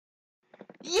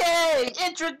Yay!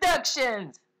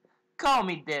 Introductions! Call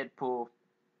me Deadpool.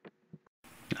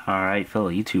 Alright,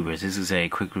 fellow YouTubers, this is a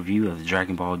quick review of the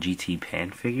Dragon Ball GT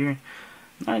Pan figure.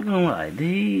 Not gonna lie,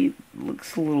 they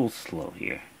looks a little slow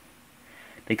here.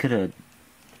 They could've,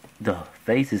 the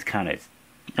face is kinda, I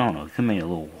don't know, could've made it a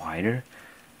little wider.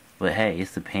 But hey,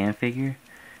 it's the Pan figure.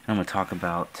 I'm gonna talk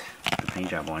about the paint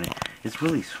job on it. It's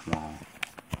really small.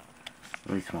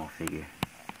 Really small figure.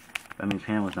 I mean,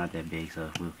 Pan was not that big, so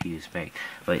what could you expect?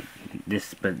 But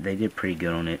they did pretty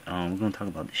good on it. We're gonna talk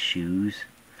about the shoes.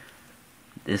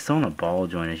 It's on a ball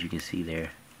joint, as you can see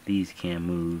there. These can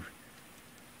move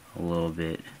a little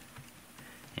bit,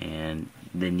 and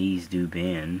the knees do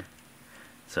bend,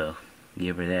 so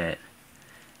give her that.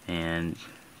 And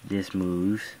this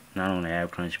moves, not on the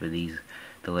ab crunch, but the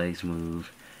legs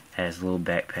move. Has a little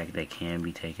backpack that can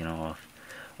be taken off.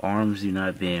 Arms do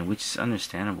not bend, which is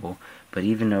understandable, but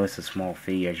even though it's a small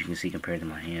figure, as you can see compared to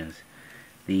my hands,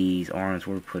 these arms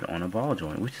were put on a ball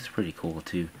joint, which is pretty cool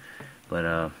too.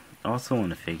 But also on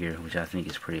the figure, which I think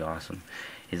is pretty awesome,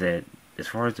 is that as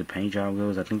far as the paint job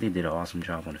goes, I think they did an awesome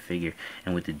job on the figure.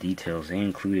 And with the details, they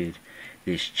included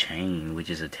this chain which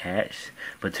is attached,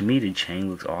 but to me the chain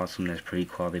looks awesome. That's pretty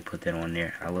cool. They put that on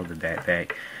there. I love the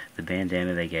backpack. The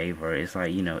bandana they gave her, it's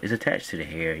like, you know, it's attached to the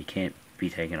hair. It can't be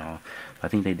taken off. I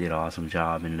think they did an awesome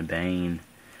job. And the bane,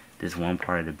 this one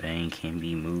part of the bane can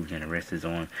be moved and the rest is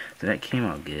on, so that came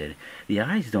out good. The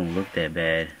eyes don't look that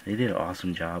bad. They did an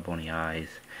awesome job on the eyes.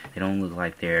 They don't look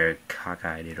like they're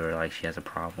cockeyed or like she has a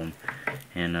problem.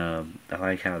 And I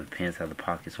like how the pants have the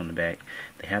pockets on the back.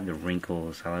 They have the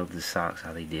wrinkles. I love the socks,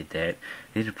 how they did that.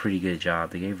 They did a pretty good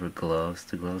job. They gave her gloves.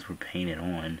 The gloves were painted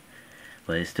on,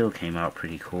 but it still came out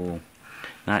pretty cool.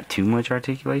 Not too much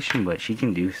articulation, but she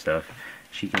can do stuff.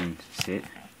 She can sit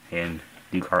and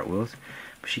do cartwheels,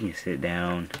 but she can sit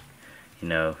down, you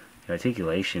know. The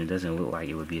articulation, it doesn't look like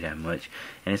it would be that much,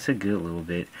 and it's a good little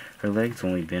bit. Her legs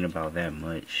only been about that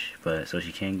much, but so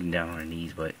she can get down on her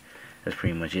knees, but that's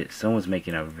pretty much it. Someone's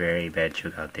making a very bad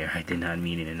joke out there. I did not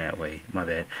mean it in that way. My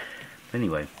bad. But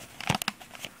anyway,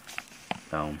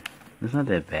 it's not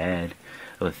that bad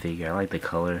of a figure. I like the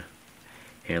color.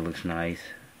 Hair looks nice.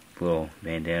 Little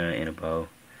bandana and a bow.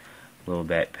 Little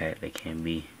backpack that can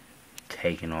be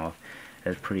taken off.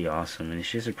 That's pretty awesome, and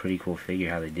it's just a pretty cool figure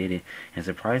how they did it. And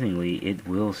surprisingly, it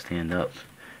will stand up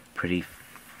pretty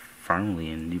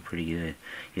firmly and do pretty good. You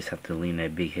just have to lean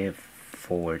that big head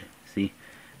forward. See?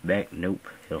 Back, nope.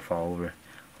 It'll fall over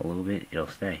a little bit. It'll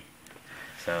stay.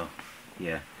 So,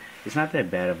 yeah. It's not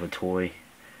that bad of a toy.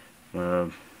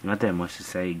 Not that much to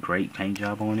say. Great paint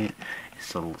job on it.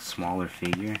 It's a smaller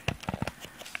figure.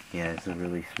 Yeah, it's a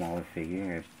really smaller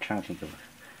figure. I'm trying to think of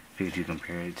a figure to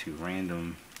compare it to.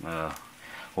 Random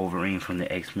Wolverine from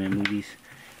the X-Men movies.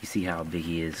 You see how big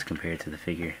he is compared to the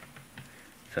figure.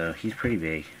 So he's pretty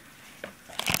big.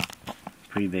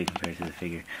 Pretty big compared to the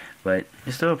figure. But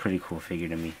it's still a pretty cool figure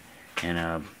to me.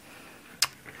 And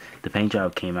the paint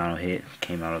job came out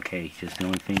okay. Just the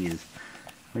only thing is,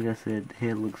 like I said, the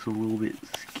head looks a little bit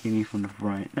skinny from the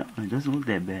front. No, it doesn't look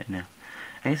that bad now.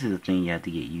 I guess it's a thing you have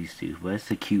to get used to. But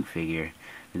it's a cute figure.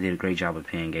 They did a great job of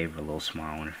Pan, gave her a little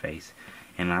smile on her face.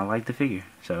 And I like the figure.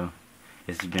 So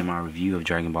this has been my review of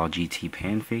Dragon Ball GT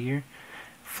Pan figure.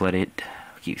 Flooded,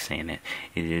 I keep saying that.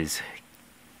 It is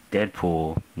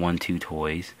Deadpool 1-2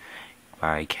 Toys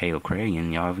by Kale Craig,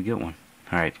 and y'all have a good one.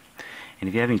 Alright. And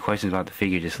if you have any questions about the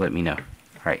figure, just let me know.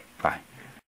 Alright, bye.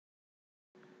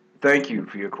 Thank you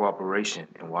for your cooperation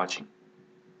in watching.